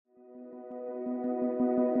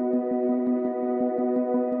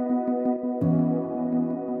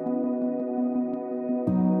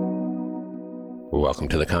Welcome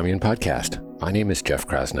to the Commune Podcast. My name is Jeff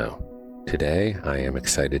Krasno. Today, I am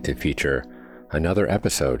excited to feature another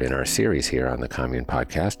episode in our series here on the Commune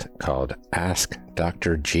Podcast called Ask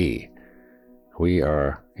Dr. G. We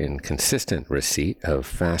are in consistent receipt of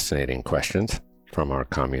fascinating questions from our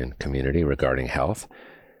Commune community regarding health,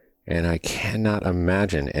 and I cannot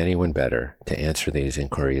imagine anyone better to answer these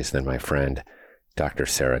inquiries than my friend, Dr.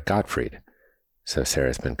 Sarah Gottfried. So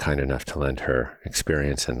Sarah's been kind enough to lend her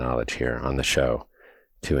experience and knowledge here on the show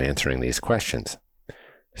to answering these questions.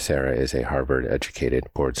 Sarah is a Harvard-educated,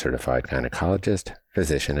 board-certified gynecologist,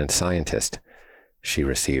 physician, and scientist. She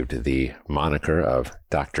received the moniker of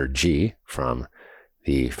Dr. G from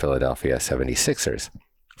the Philadelphia 76ers,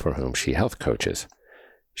 for whom she health coaches.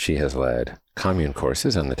 She has led commune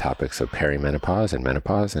courses on the topics of perimenopause and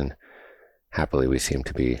menopause, and happily, we seem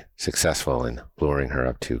to be successful in luring her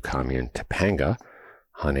up to Commune Topanga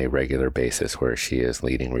on a regular basis where she is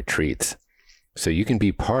leading retreats. So you can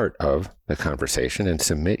be part of the conversation and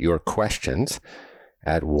submit your questions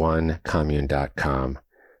at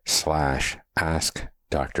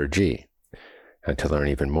onecommune.com/askdrg. And to learn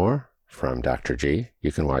even more from Dr. G,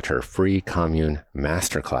 you can watch her free Commune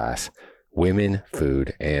masterclass, Women,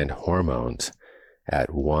 Food, and Hormones, at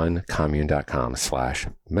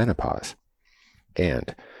onecommune.com/menopause.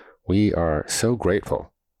 And we are so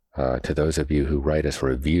grateful to those of you who write us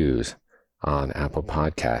reviews on Apple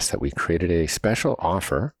Podcasts that we created a special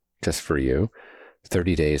offer just for you,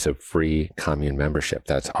 30 days of free Commune membership.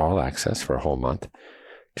 That's all access for a whole month.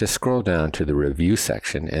 Just scroll down to the review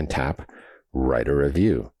section and tap Write a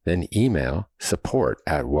Review. Then email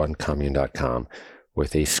support@onecommune.com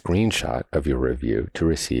with a screenshot of your review to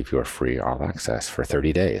receive your free all access for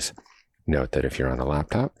 30 days. Note that if you're on a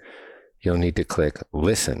laptop, you'll need to click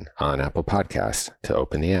Listen on Apple Podcasts to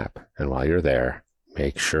open the app. And while you're there,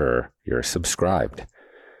 make sure you're subscribed.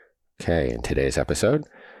 Okay, in today's episode,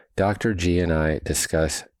 Dr. G and I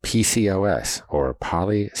discuss PCOS, or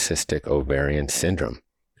polycystic ovarian syndrome.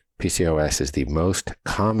 PCOS is the most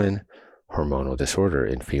common hormonal disorder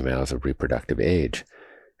in females of reproductive age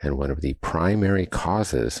and one of the primary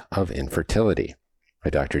causes of infertility.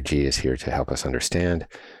 Dr. G is here to help us understand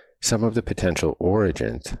some of the potential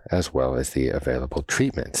origins as well as the available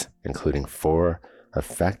treatments, including 4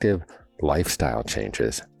 effective lifestyle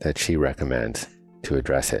changes that she recommends to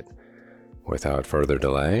address it. Without further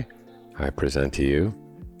delay, I present to you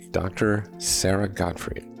Dr. Sarah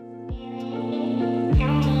Gottfried.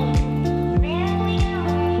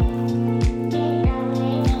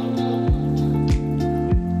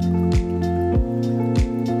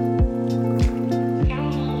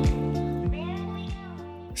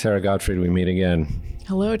 Sarah Gottfried, we meet again.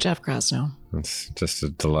 Hello, Jeff Krasno. It's just a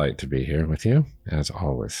delight to be here with you, as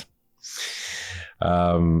always.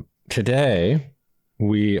 Today,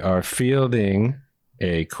 we are fielding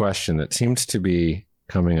a question that seems to be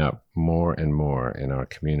coming up more and more in our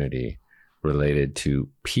community related to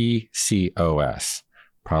PCOS,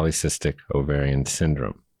 polycystic ovarian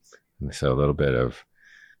syndrome. And so a little bit of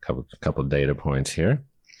couple data points here.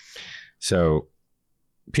 So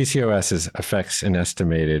PCOS affects an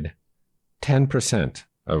estimated 10%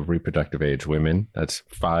 of reproductive age women. That's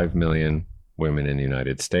 5 million women in the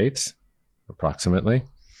United States, approximately.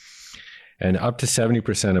 And up to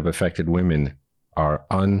 70% of affected women are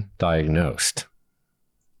undiagnosed.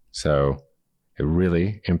 So it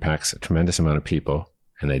really impacts a tremendous amount of people,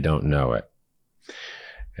 and they don't know it.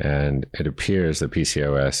 And it appears that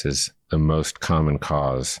PCOS is the most common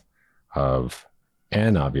cause of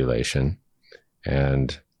anovulation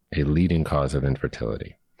and a leading cause of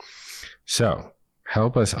infertility. So,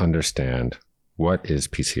 help us understand, what is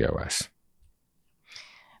PCOS?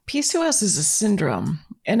 PCOS is a syndrome.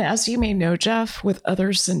 And as you may know, Jeff, with other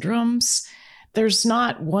syndromes, there's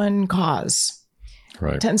not one cause.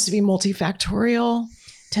 Right. It tends to be multifactorial,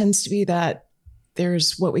 tends to be that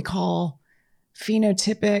there's what we call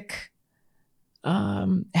phenotypic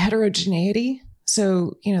heterogeneity.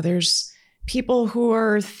 So, there's people who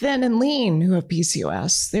are thin and lean who have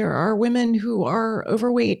PCOS. There are women who are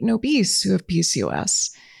overweight and obese who have PCOS.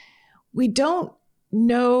 We don't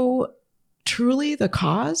know truly the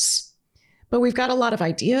cause, but we've got a lot of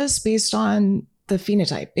ideas based on the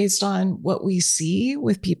phenotype, based on what we see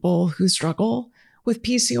with people who struggle with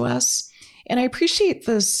PCOS. And I appreciate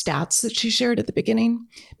the stats that she shared at the beginning,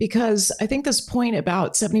 because I think this point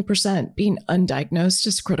about 70% being undiagnosed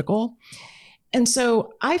is critical. And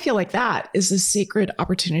so I feel like that is a sacred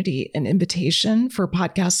opportunity and invitation for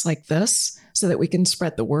podcasts like this so that we can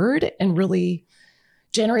spread the word and really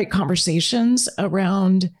generate conversations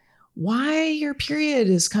around why your period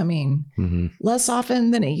is coming less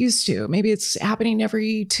often than it used to. Maybe it's happening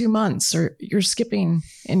every 2 months, or you're skipping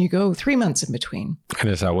and you go 3 months in between. And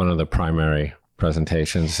is that one of the primary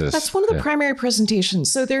presentations? That's one of the primary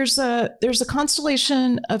presentations. So there's a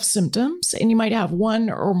constellation of symptoms, and you might have one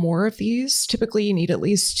or more of these. Typically, you need at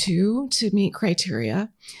least 2 to meet criteria.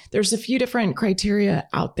 There's a few different criteria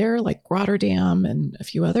out there, like Rotterdam and a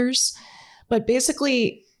few others. But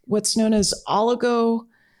basically, what's known as oligoovulation,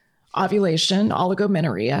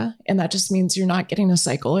 oligomenorrhea, and that just means you're not getting a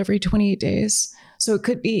cycle every 28 days. So it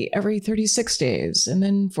could be every 36 days and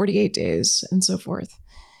then 48 days and so forth.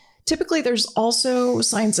 Typically, there's also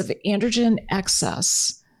signs of androgen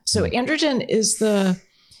excess. So androgen is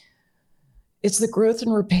it's the growth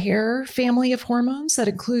and repair family of hormones that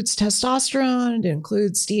includes testosterone, it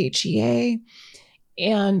includes DHEA.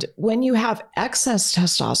 And when you have excess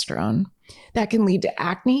testosterone, that can lead to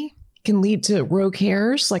acne, can lead to rogue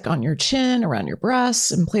hairs like on your chin, around your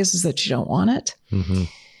breasts, and places that you don't want it.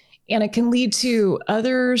 And it can lead to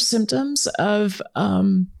other symptoms of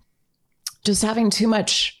just having too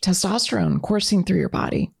much testosterone coursing through your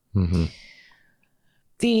body.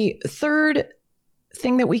 The third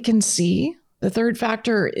thing that we can see, the third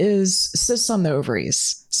factor, is cysts on the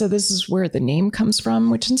ovaries. So this is where the name comes from,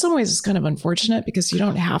 which in some ways is kind of unfortunate because you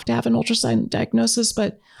don't have to have an ultrasound diagnosis.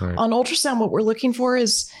 But on ultrasound, what we're looking for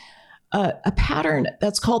is a pattern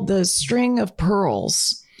that's called the string of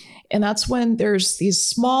pearls. And that's when there's these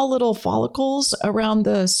small little follicles around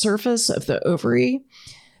the surface of the ovary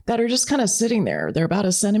that are just kind of sitting there. They're about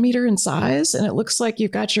 1 centimeter in size, and it looks like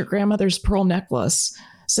you've got your grandmother's pearl necklace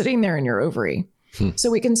sitting there in your ovary. So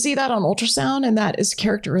we can see that on ultrasound, and that is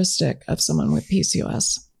characteristic of someone with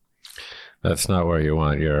PCOS. That's not where you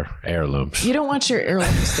want your heirlooms. You don't want your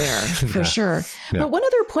heirlooms there, for sure. No. But one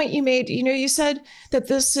other point you made, you said that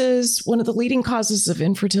this is one of the leading causes of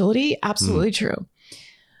infertility. Absolutely true.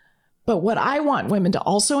 But what I want women to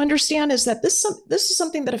also understand is that this is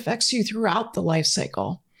something that affects you throughout the life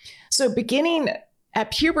cycle. So beginning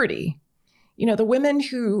at puberty, the women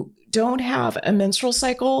who don't have a menstrual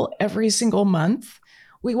cycle every single month,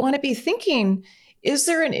 we want to be thinking, is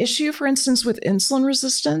there an issue, for instance, with insulin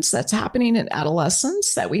resistance that's happening in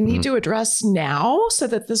adolescence that we need to address now so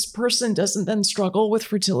that this person doesn't then struggle with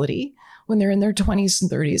fertility when they're in their 20s and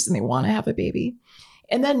 30s and they want to have a baby?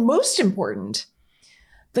 And then most important,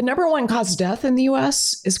 the number one cause of death in the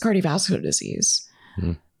US is cardiovascular disease.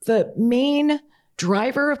 The main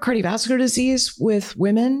driver of cardiovascular disease with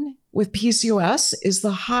women with PCOS is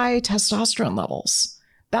the high testosterone levels.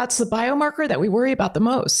 That's the biomarker that we worry about the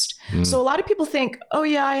most. So a lot of people think, oh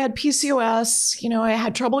yeah, I had PCOS, I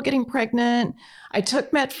had trouble getting pregnant. I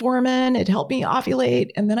took metformin, it helped me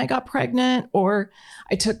ovulate, and then I got pregnant. Or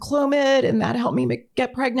I took Clomid and that helped me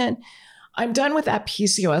get pregnant. I'm done with that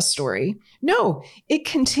PCOS story. No, it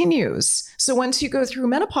continues. So once you go through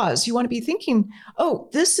menopause, you want to be thinking, oh,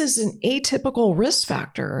 this is an atypical risk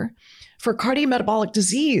factor for cardiometabolic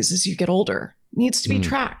disease as you get older. It needs to be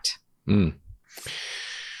tracked.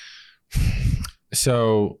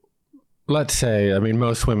 So let's say,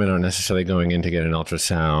 most women aren't necessarily going in to get an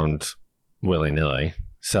ultrasound willy-nilly.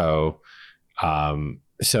 So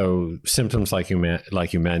symptoms like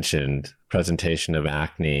you mentioned, presentation of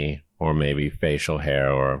acne, or maybe facial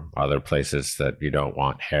hair or other places that you don't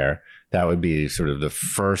want hair, that would be sort of the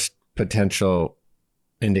first potential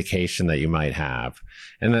indication that you might have.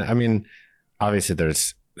 And then, obviously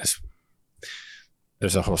there's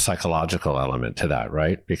a whole psychological element to that,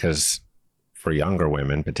 right? Because for younger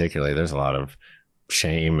women particularly, there's a lot of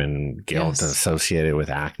shame and guilt associated with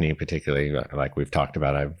acne, particularly like we've talked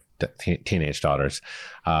about. I have teenage daughters.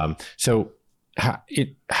 So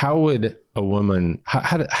how would a woman,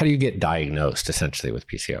 how do you get diagnosed essentially with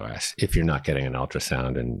PCOS if you're not getting an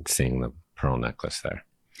ultrasound and seeing the pearl necklace there?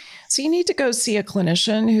 So you need to go see a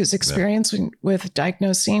clinician who's experienced with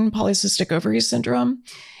diagnosing polycystic ovary syndrome.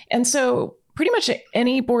 And so pretty much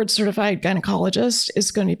any board certified gynecologist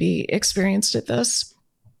is going to be experienced at this.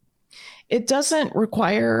 It doesn't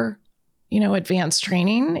require, advanced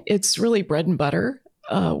training. It's really bread and butter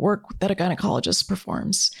work that a gynecologist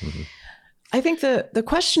performs. I think the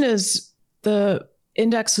question is the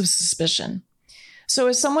index of suspicion. So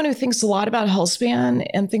as someone who thinks a lot about health span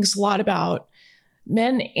and thinks a lot about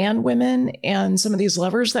men and women and some of these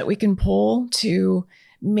levers that we can pull to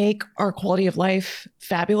make our quality of life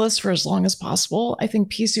fabulous for as long as possible, I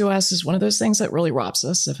think PCOS is one of those things that really robs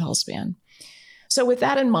us of health span. So with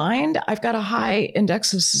that in mind, I've got a high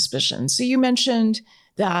index of suspicion. So you mentioned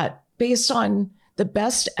that based on the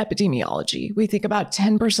best epidemiology, we think about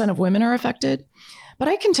 10% of women are affected. But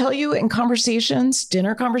I can tell you in conversations,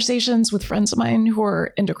 dinner conversations with friends of mine who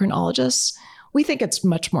are endocrinologists, we think it's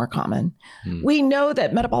much more common. We know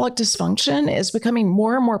that metabolic dysfunction is becoming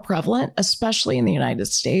more and more prevalent, especially in the United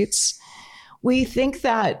States. We think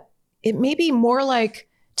that it may be more like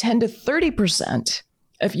 10 to 30%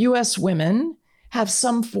 of US women have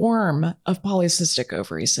some form of polycystic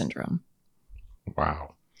ovary syndrome.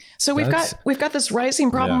 Wow. So we've got this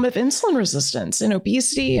rising problem of insulin resistance and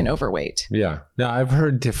obesity and overweight. Yeah. Now, I've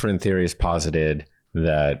heard different theories posited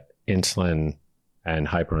that insulin and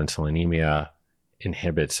hyperinsulinemia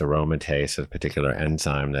inhibits aromatase, a particular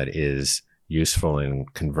enzyme that is useful in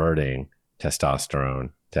converting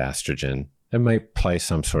testosterone to estrogen. It might play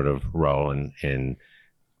some sort of role in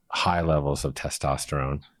high levels of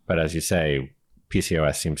testosterone. But as you say,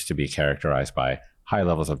 PCOS seems to be characterized by high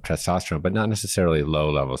levels of testosterone, but not necessarily low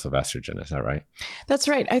levels of estrogen. Is that right? That's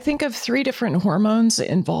right. I think of 3 different hormones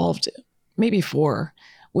involved, maybe 4,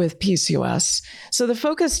 with PCOS. So the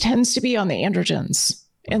focus tends to be on the androgens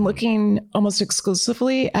and looking almost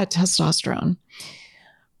exclusively at testosterone.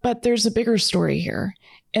 But there's a bigger story here.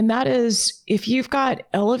 And that is if you've got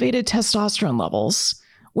elevated testosterone levels,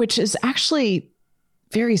 which is actually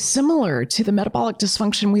very similar to the metabolic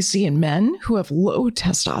dysfunction we see in men who have low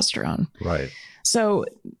testosterone. Right. So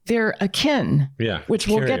they're akin, which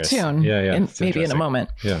we'll get to maybe in a moment.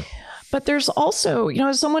 Yeah. But there's also,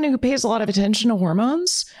 as someone who pays a lot of attention to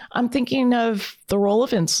hormones, I'm thinking of the role of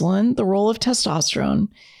insulin, the role of testosterone,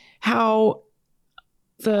 how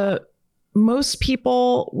most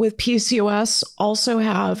people with PCOS also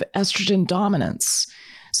have estrogen dominance.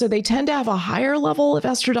 So they tend to have a higher level of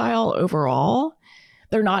estradiol overall.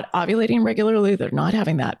 They're not ovulating regularly. They're not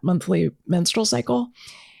having that monthly menstrual cycle.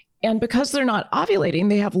 And because they're not ovulating,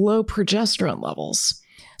 they have low progesterone levels.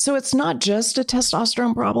 So it's not just a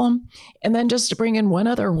testosterone problem. And then just to bring in one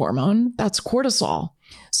other hormone, that's cortisol.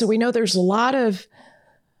 So we know there's a lot of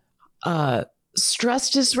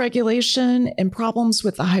stress dysregulation and problems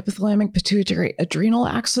with the hypothalamic pituitary adrenal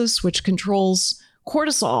axis, which controls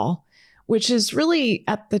cortisol, which is really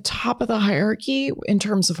at the top of the hierarchy in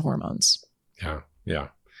terms of hormones. Yeah.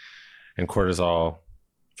 And cortisol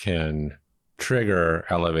can trigger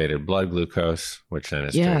elevated blood glucose, which then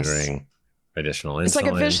is triggering additional insulin. It's like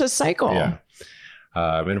a vicious cycle. Yeah.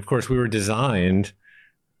 And of course, we were designed,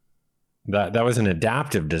 that was an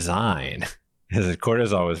adaptive design, because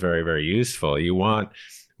cortisol was very, very useful. You want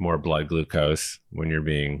more blood glucose when you're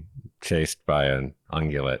being chased by an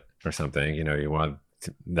ungulate or something. You want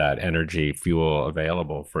that energy fuel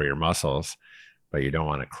available for your muscles, but you don't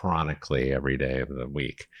want it chronically every day of the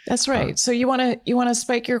week. That's right. So you want to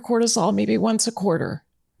spike your cortisol maybe once a quarter,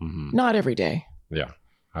 not every day. Yeah.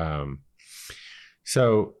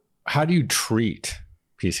 So how do you treat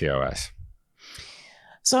PCOS?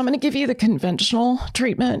 So I'm going to give you the conventional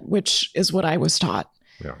treatment, which is what I was taught.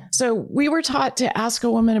 Yeah. So we were taught to ask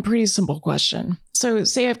a woman a pretty simple question. So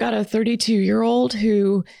say I've got a 32-year-old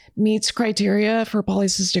who meets criteria for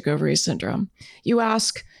polycystic ovary syndrome. You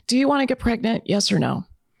ask, do you want to get pregnant? Yes or no?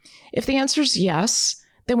 If the answer is yes,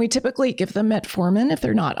 then we typically give them metformin if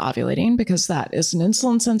they're not ovulating, because that is an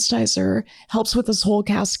insulin sensitizer, helps with this whole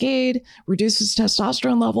cascade, reduces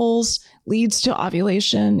testosterone levels, leads to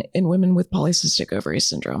ovulation in women with polycystic ovary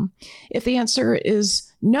syndrome. If the answer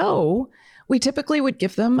is no, we typically would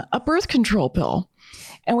give them a birth control pill.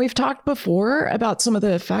 And we've talked before about some of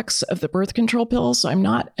the effects of the birth control pill, so I'm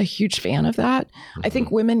not a huge fan of that. I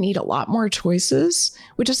think women need a lot more choices,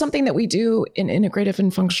 which is something that we do in integrative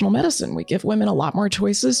and functional medicine. We give women a lot more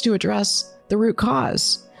choices to address the root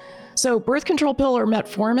cause. So birth control pill or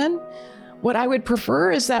metformin, what I would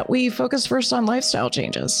prefer is that we focus first on lifestyle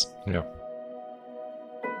changes. Yeah.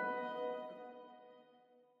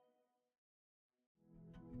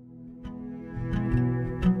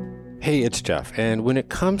 Hey, it's Jeff, and when it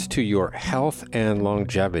comes to your health and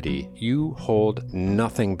longevity, you hold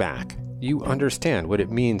nothing back. You understand what it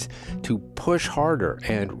means to push harder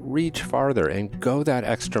and reach farther and go that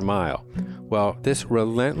extra mile. Well, this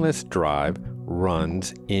relentless drive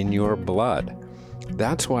runs in your blood.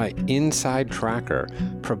 That's why Inside Tracker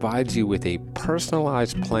provides you with a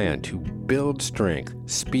personalized plan to build strength,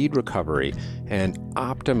 speed recovery, and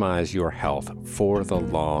optimize your health for the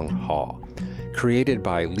long haul. Created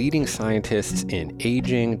by leading scientists in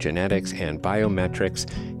aging, genetics, and biometrics,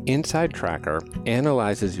 Inside Tracker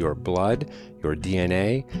analyzes your blood, your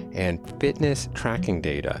DNA, and fitness tracking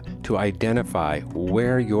data to identify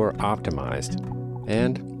where you're optimized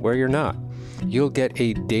and where you're not. You'll get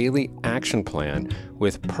a daily action plan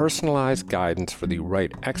with personalized guidance for the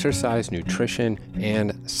right exercise, nutrition,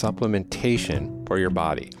 and supplementation for your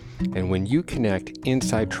body. And when you connect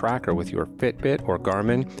Inside Tracker with your Fitbit or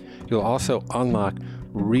Garmin, you'll also unlock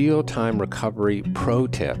real-time recovery pro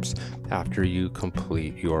tips after you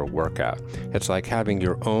complete your workout. It's like having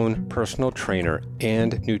your own personal trainer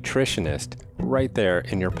and nutritionist right there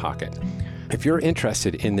in your pocket. If you're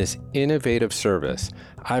interested in this innovative service,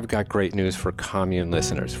 I've got great news for Commune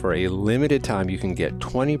listeners. For a limited time, you can get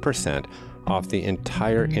 20% off the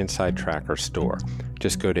entire Inside Tracker store.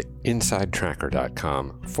 Just go to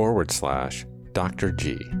insidetracker.com/Dr.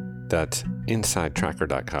 G. That's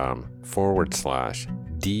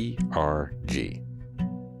insidetracker.com/DRG.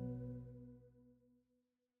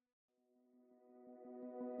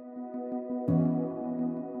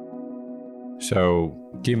 So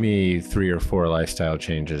give me 3 or 4 lifestyle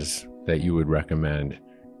changes that you would recommend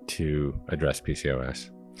to address PCOS.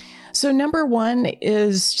 So number one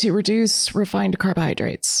is to reduce refined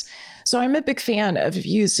carbohydrates. So I'm a big fan of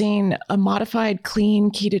using a modified clean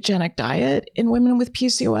ketogenic diet in women with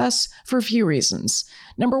PCOS for a few reasons.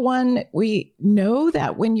 Number one, we know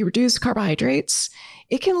that when you reduce carbohydrates,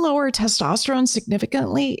 it can lower testosterone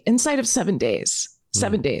significantly inside of 7 days.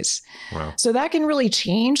 7 days. Wow. So that can really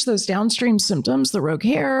change those downstream symptoms, the rogue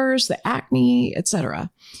hairs, the acne, etc.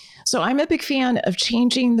 So I'm a big fan of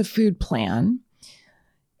changing the food plan.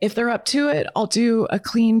 If they're up to it, I'll do a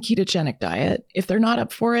clean ketogenic diet. If they're not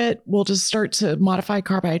up for it, we'll just start to modify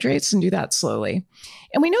carbohydrates and do that slowly.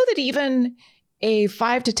 And we know that even a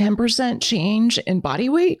 5 to 10% change in body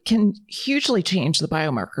weight can hugely change the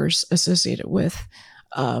biomarkers associated with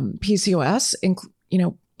PCOS.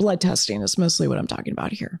 Blood testing is mostly what I'm talking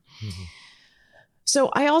about here. Mm-hmm. So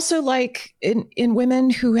I also like in women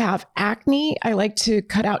who have acne, I like to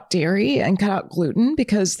cut out dairy and cut out gluten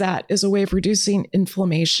because that is a way of reducing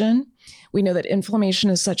inflammation. We know that inflammation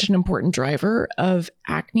is such an important driver of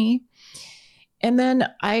acne. And then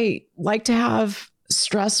I like to have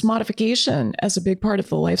stress modification as a big part of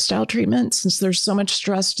the lifestyle treatment since there's so much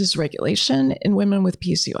stress dysregulation in women with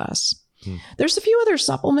PCOS. There's a few other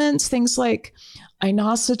supplements, things like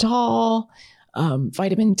inositol,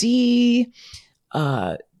 vitamin D.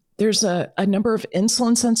 There's a number of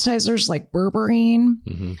insulin sensitizers like berberine.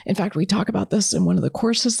 Mm-hmm. In fact, we talk about this in one of the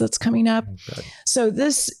courses that's coming up. Okay. So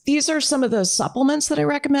these are some of the supplements that I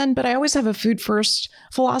recommend, but I always have a food first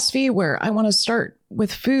philosophy where I want to start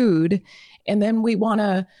with food and then we want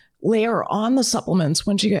to layer on the supplements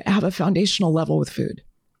once you have a foundational level with food.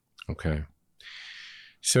 Okay.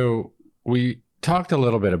 So we talked a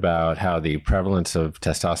little bit about how the prevalence of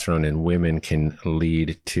testosterone in women can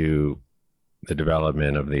lead to the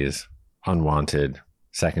development of these unwanted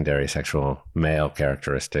secondary sexual male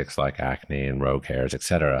characteristics like acne and rogue hairs,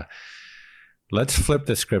 etc. Let's flip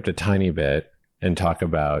the script a tiny bit and talk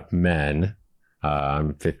about men.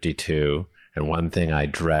 I'm 52, and one thing I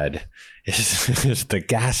dread is the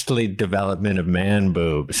ghastly development of man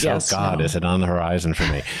boobs. Yes, oh God, no. Is it on the horizon for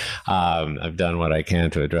me? I've done what I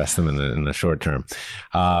can to address them in the short term.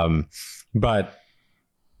 But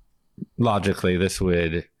logically, this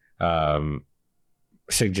would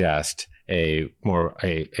suggest a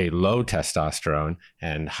low testosterone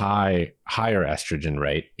and higher estrogen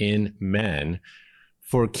rate in men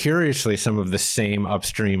for curiously some of the same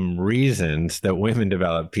upstream reasons that women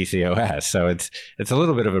develop PCOS. So it's a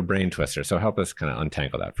little bit of a brain twister. So help us kind of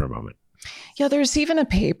untangle that for a moment. Yeah, there's even a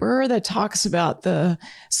paper that talks about the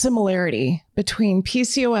similarity between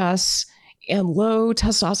PCOS and low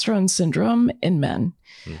testosterone syndrome in men.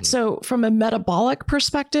 Mm-hmm. So from a metabolic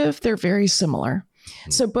perspective, they're very similar.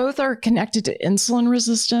 So both are connected to insulin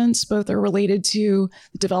resistance, both are related to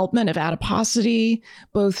the development of adiposity,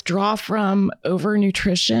 both draw from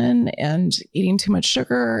overnutrition and eating too much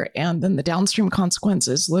sugar, and then the downstream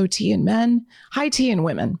consequences, low T in men, high T in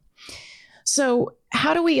women. So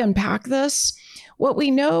how do we unpack this? What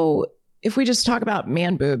we know, if we just talk about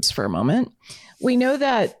man boobs for a moment, we know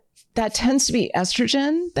that tends to be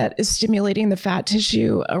estrogen that is stimulating the fat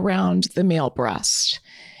tissue around the male breast.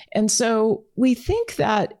 And so we think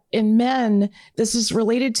that in men, this is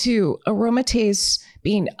related to aromatase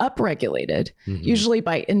being upregulated, mm-hmm. usually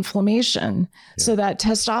by inflammation, so that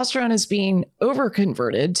testosterone is being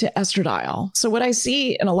overconverted to estradiol. So what I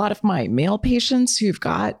see in a lot of my male patients who've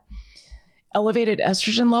got elevated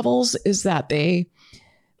estrogen levels is that they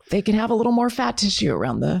can have a little more fat tissue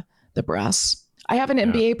around the breasts. I have an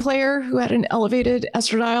NBA player who had an elevated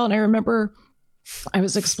estradiol, and I remember I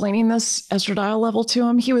was explaining this estradiol level to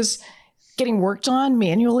him. He was getting worked on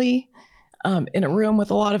manually in a room with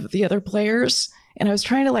a lot of the other players. And I was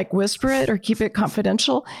trying to whisper it or keep it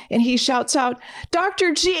confidential. And he shouts out,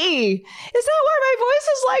 "Dr. G, is that why my voice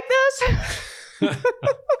is like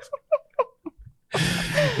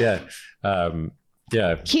this?" Yeah.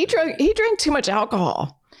 Yeah. He drank too much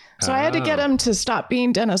alcohol. So I had to get him to stop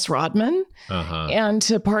being Dennis Rodman and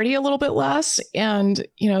to party a little bit less and,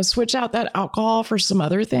 switch out that alcohol for some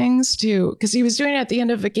other things too, because he was doing it at the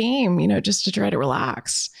end of a game, just to try to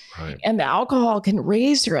relax. Right. And the alcohol can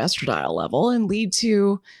raise your estradiol level and lead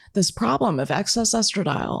to this problem of excess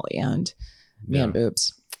estradiol and man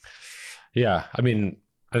boobs. Yeah. I mean,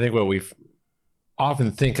 I think what we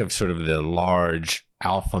often think of sort of the large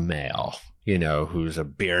alpha male, who's a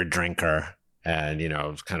beer drinker and,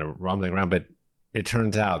 it's kind of rumbling around. But it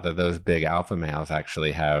turns out that those big alpha males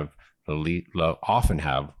actually often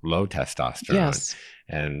have low testosterone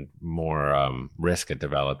and more risk at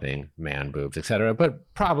developing man boobs, et cetera.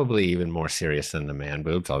 But probably even more serious than the man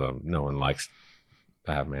boobs, although no one likes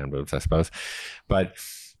to have man boobs, I suppose. But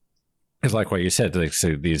it's like what you said, like,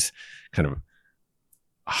 so these kind of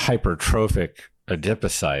hypertrophic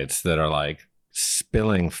adipocytes that are like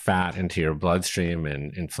spilling fat into your bloodstream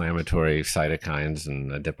and inflammatory cytokines and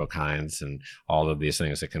adipokines and all of these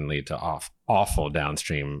things that can lead to awful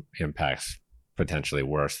downstream impacts, potentially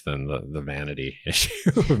worse than the vanity issue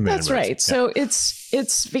of man That's boobs. right. Yeah. So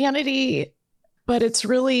it's vanity, but it's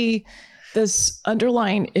really this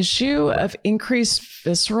underlying issue of increased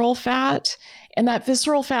visceral fat. And that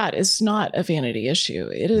visceral fat is not a vanity issue.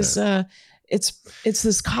 It is it's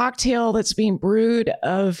this cocktail that's being brewed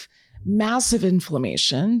of massive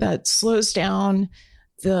inflammation that slows down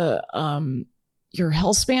the your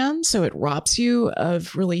health span, so it robs you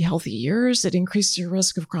of really healthy years. It increases your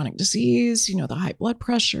risk of chronic disease, the high blood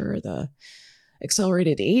pressure, the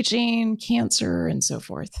accelerated aging, cancer, and so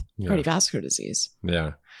forth, cardiovascular disease.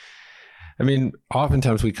 Yeah. I mean,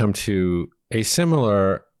 oftentimes we come to a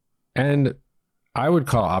similar and I would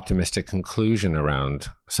call optimistic conclusion around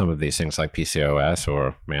some of these things like PCOS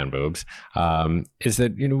or man boobs, is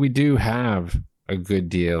that, we do have a good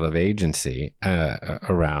deal of agency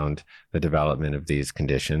around the development of these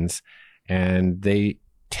conditions. And they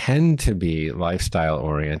tend to be lifestyle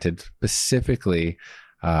oriented, specifically,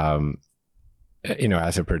 as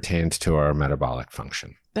it pertains to our metabolic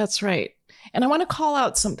function. That's right. And I want to call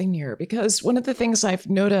out something here, because one of the things I've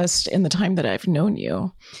noticed in the time that I've known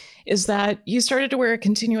you is that you started to wear a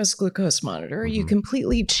continuous glucose monitor. You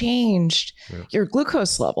completely changed your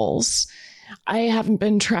glucose levels. I haven't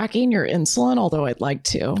been tracking your insulin, although I'd like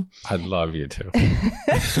to. I'd love you to.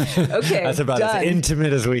 Okay. That's about as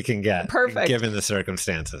intimate as we can get. Perfect. Given the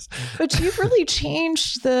circumstances. But you've really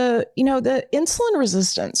changed the insulin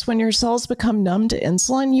resistance. When your cells become numb to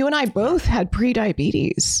insulin, you and I both had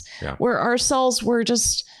pre-diabetes where our cells were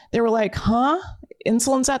they were like,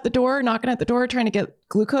 insulin's at the door, knocking at the door, trying to get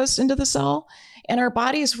glucose into the cell. And our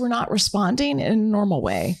bodies were not responding in a normal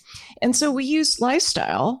way. And so we used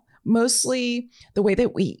lifestyle, mostly the way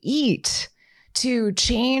that we eat, to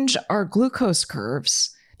change our glucose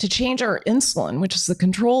curves, to change our insulin, which is the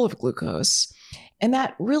control of glucose. And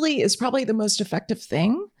that really is probably the most effective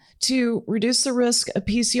thing to reduce the risk of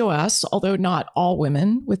PCOS, although not all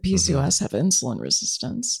women with PCOS have insulin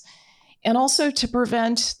resistance. And also to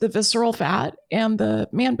prevent the visceral fat and the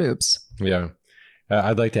man boobs. Yeah.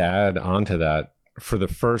 I'd like to add on to that. For the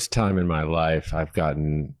first time in my life, I've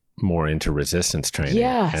gotten more into resistance training.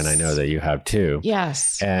 Yes. And I know that you have too.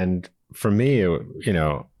 Yes. And for me,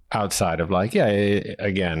 outside of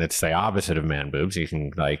again, it's the opposite of man boobs. You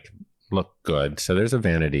can look good. So there's a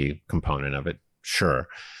vanity component of it. Sure.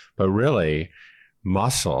 But really,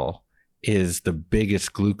 muscle is the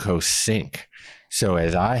biggest glucose sink. So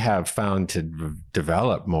as I have found to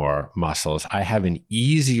develop more muscles, I have an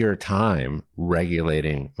easier time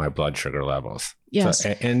regulating my blood sugar levels. Yes. So,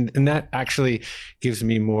 and that actually gives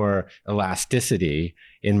me more elasticity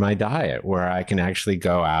in my diet, where I can actually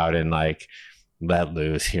go out and let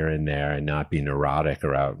loose here and there and not be neurotic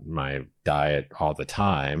around my diet all the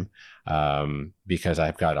time, because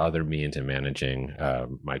I've got other means of managing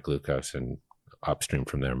my glucose and upstream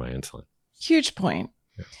from there, my insulin. Huge point.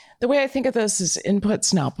 Yeah. The way I think of this is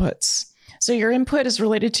inputs and outputs. So your input is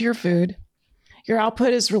related to your food. Your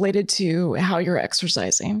output is related to how you're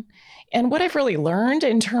exercising. And what I've really learned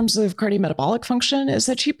in terms of cardiometabolic function is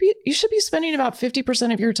that you should be spending about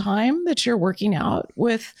 50% of your time that you're working out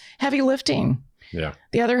with heavy lifting. Yeah.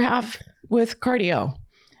 The other half with cardio.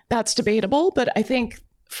 That's debatable, but I think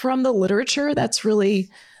from the literature, that's really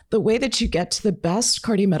the way that you get to the best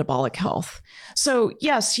cardiometabolic health. So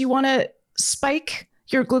yes, you want to spike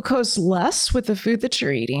your glucose less with the food that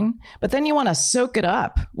you're eating, but then you want to soak it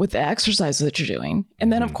up with the exercise that you're doing.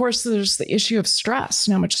 And then, of course, there's the issue of stress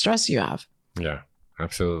and how much stress you have. Yeah,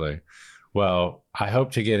 absolutely. Well, I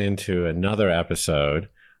hope to get into another episode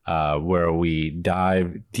where we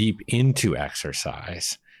dive deep into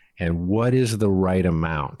exercise And what is the right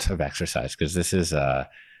amount of exercise? Because this is a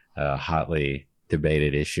hotly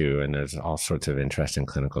debated issue, and there's all sorts of interesting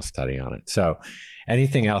clinical study on it. So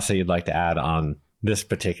anything else that you'd like to add on this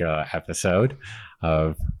particular episode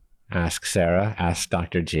of Ask Sarah, Ask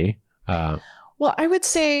Dr. G? Well, I would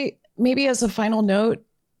say maybe as a final note,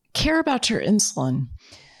 care about your insulin.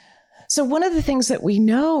 So one of the things that we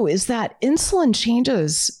know is that insulin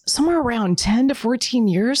changes somewhere around 10 to 14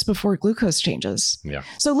 years before glucose changes. Yeah.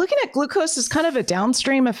 So looking at glucose is kind of a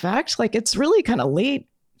downstream effect. Like it's really kind of late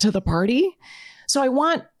to the party. So I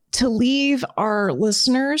want to leave our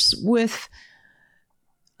listeners with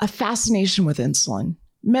a fascination with insulin.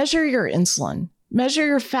 Measure your insulin. Measure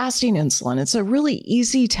your fasting insulin. It's a really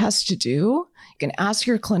easy test to do. You can ask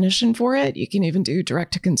your clinician for it. You can even do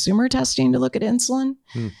direct-to-consumer testing to look at insulin.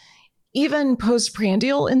 Even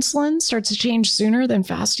postprandial insulin starts to change sooner than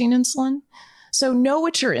fasting insulin. So know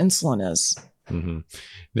what your insulin is. Mm-hmm.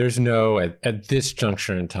 There's no, at this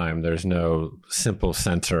juncture in time, there's no simple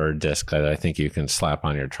sensor or disc that I think you can slap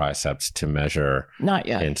on your triceps to measure Not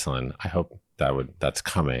yet. Insulin. I hope that's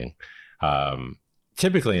coming.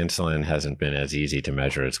 Typically, insulin hasn't been as easy to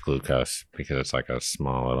measure as glucose because it's like a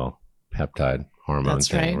small little peptide hormone That's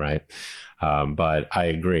thing, right? But I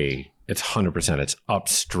agree. It's 100%. It's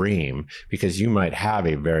upstream because you might have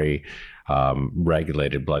a very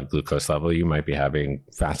regulated blood glucose level. You might be having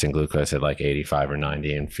fasting glucose at like 85 or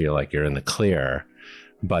 90 and feel like you're in the clear.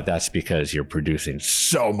 But that's because you're producing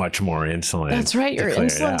so much more insulin. That's right. Your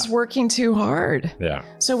insulin's working too hard. Yeah.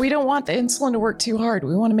 So we don't want the insulin to work too hard.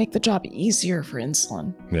 We want to make the job easier for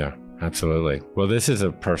insulin. Yeah, absolutely. Well, this is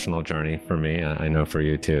a personal journey for me. I know for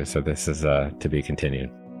you too. So this is to be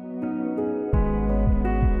continued.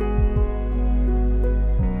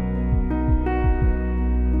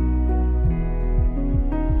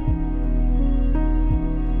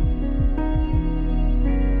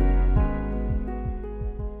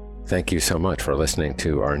 Thank you so much for listening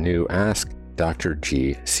to our new Ask Dr.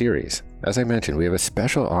 G series. As I mentioned, we have a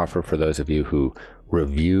special offer for those of you who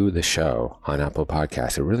review the show on Apple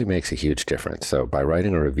Podcasts. It really makes a huge difference. So by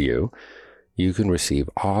writing a review, you can receive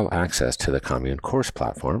all access to the Commune course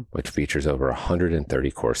platform, which features over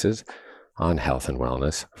 130 courses on health and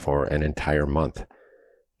wellness for an entire month.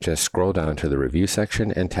 Just scroll down to the review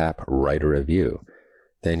section and tap Write a Review.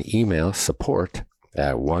 Then email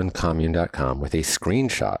support@onecommune.com with a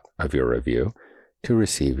screenshot of your review to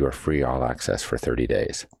receive your free all access for 30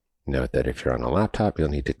 days. Note that if you're on a laptop, you'll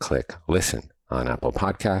need to click Listen on Apple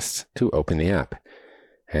Podcasts to open the app.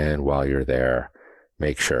 And while you're there,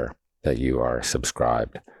 make sure that you are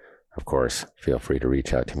subscribed. Of course, feel free to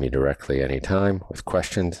reach out to me directly anytime with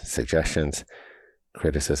questions, suggestions,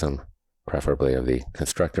 criticism, preferably of the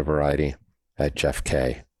constructive variety, at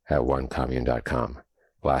jeffk@onecommune.com.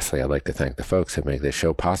 Lastly, I'd like to thank the folks that make this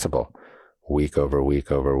show possible week over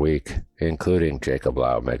week over week, including Jacob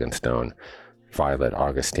Lau, Megan Stone, Violet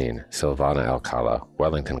Augustine, Silvana Alcala,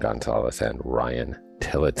 Wellington Gonzalez, and Ryan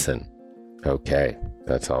Tillotson. Okay,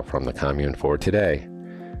 that's all from the Commune for today.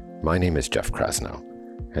 My name is Jeff Krasno,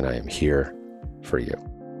 and I am here for you.